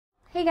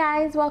Hey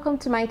guys, welcome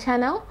to my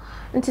channel.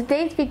 In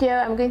today's video,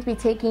 I'm going to be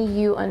taking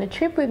you on a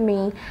trip with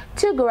me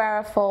to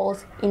Gurara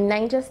Falls in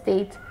Niger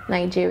State,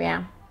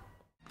 Nigeria.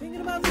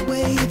 Thinking about the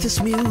way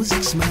this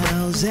music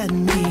smiles at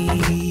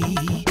me.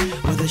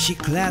 Whether she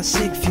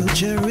classic,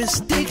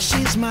 futuristic,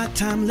 she's my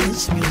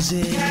timeless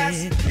music.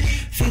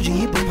 Fiji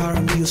hip hop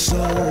R&B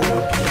soul.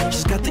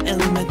 She's got the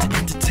element to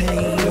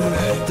entertain.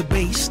 The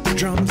bass, the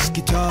drums,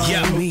 guitar,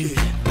 me.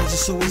 Those are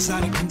so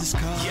exotic in this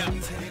car.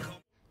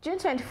 June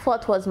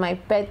 24th was my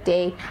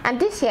birthday, and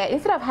this year,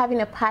 instead of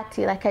having a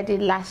party like I did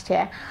last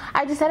year,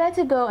 I decided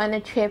to go on a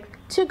trip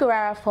to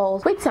Gurara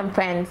Falls with some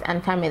friends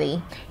and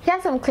family. Here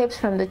are some clips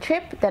from the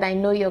trip that I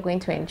know you're going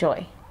to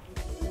enjoy.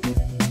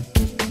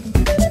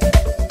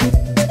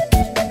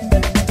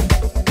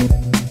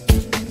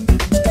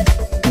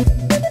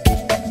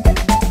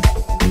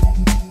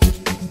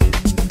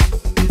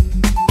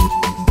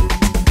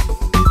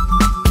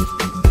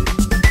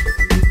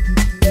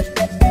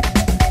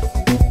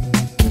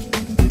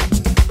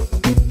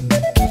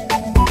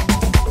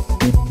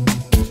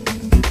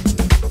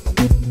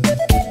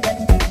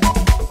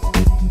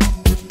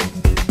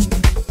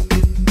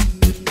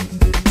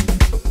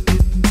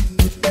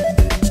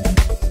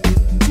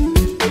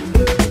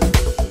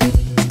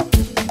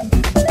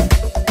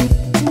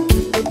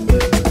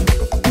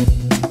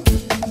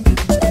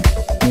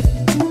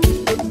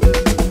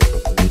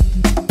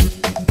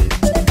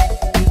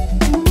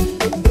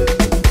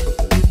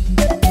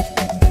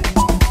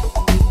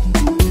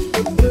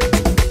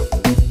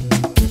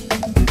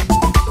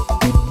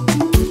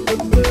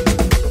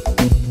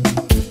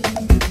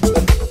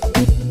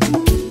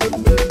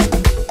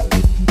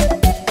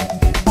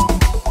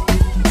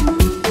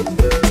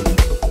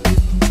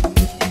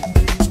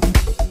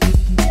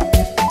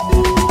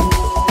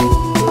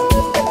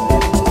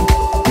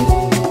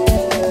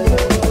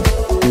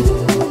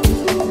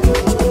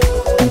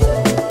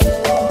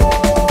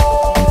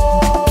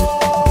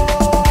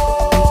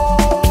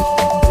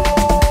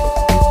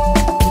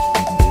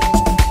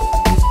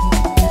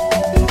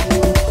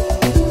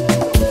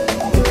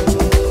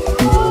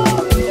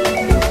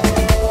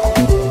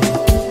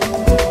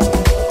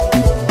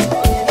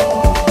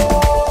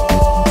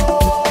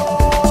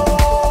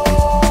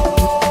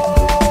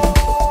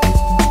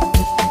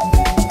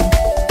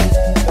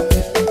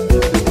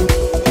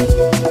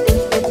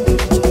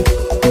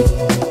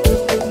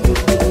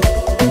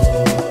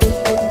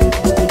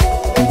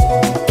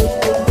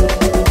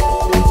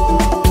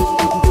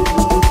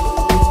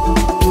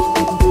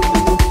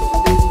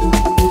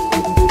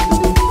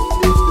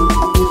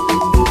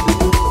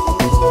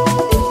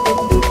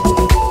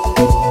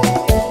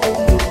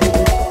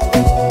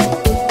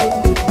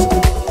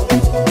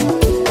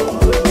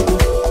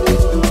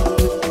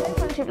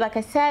 Like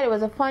I said, it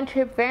was a fun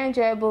trip, very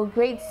enjoyable,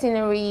 great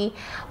scenery.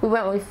 We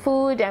went with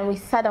food and we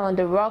sat on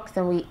the rocks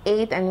and we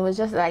ate, and it was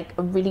just like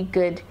a really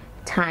good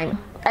time.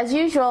 As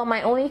usual,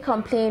 my only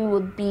complaint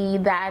would be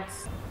that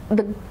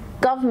the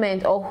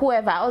government or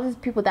whoever, all these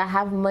people that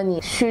have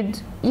money,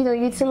 should,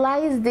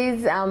 utilize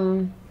these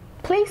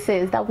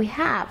places that we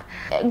have.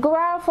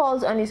 Gurara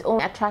Falls on its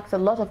own attracts a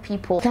lot of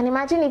people. You can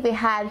imagine if they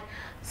had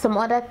some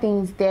other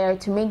things there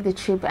to make the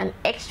trip an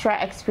extra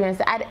experience,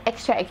 add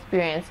extra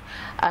experience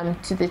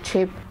to the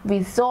trip.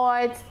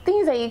 Resorts,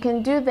 things that you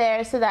can do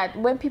there so that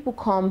when people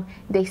come,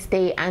 they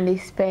stay and they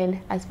spend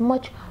as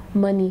much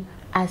money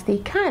as they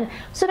can,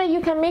 so that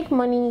you can make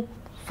money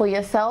for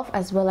yourself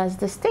as well as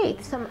the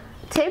state. Some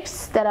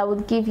tips that I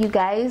would give you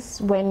guys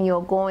when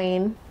you're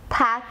going: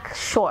 pack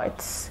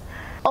shorts.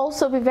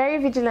 Also, be very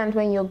vigilant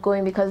when you're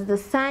going, because the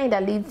sign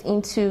that leads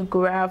into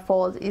Gurara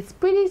Falls is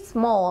pretty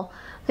small,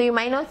 so you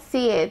might not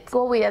see it.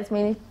 Go with as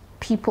many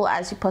people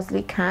as you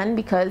possibly can,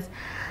 because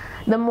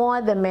the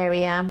more the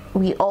merrier.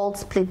 We all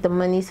split the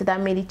money, so that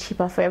made it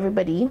cheaper for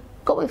everybody.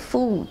 Go with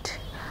food,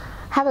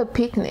 have a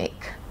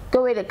picnic,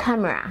 go with a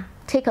camera,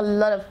 take a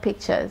lot of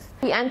pictures,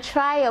 and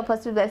try your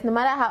possible best. No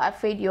matter how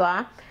afraid you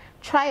are,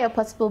 try your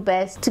possible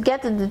best to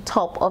get to the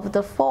top of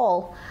the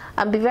fall.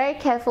 Be very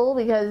careful,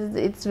 because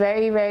it's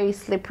very, very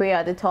slippery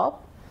at the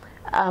top.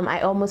 I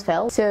almost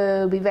fell,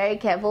 so be very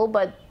careful,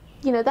 but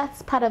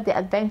that's part of the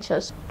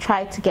adventure.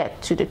 Try to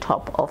get to the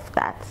top of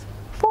that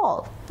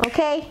fall,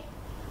 okay?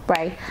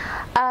 Right.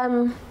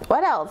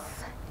 What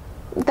else?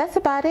 That's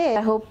about it.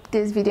 I hope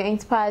this video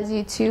inspires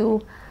you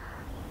to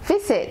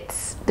visit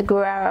the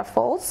Gurara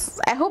Falls.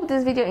 I hope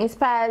this video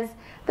inspires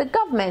the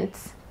government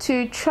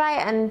to try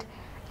and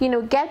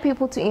get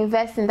people to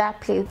invest in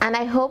that place. And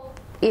I hope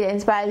it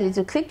inspires you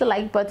to click the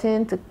like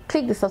button, to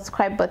click the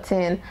subscribe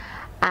button,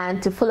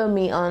 and to follow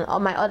me on all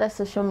my other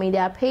social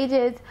media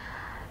pages.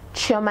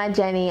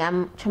 Chiomajenni,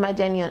 I'm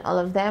Chiomajenni on all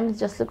of them.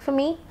 Just look for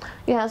me.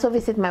 You can also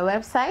visit my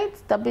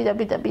website,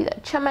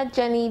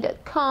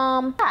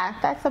 www.chiomajenni.com.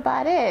 That's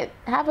about it.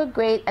 Have a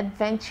great,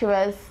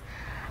 adventurous,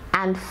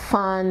 and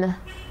fun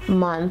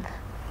month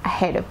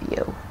ahead of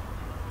you.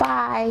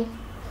 Bye.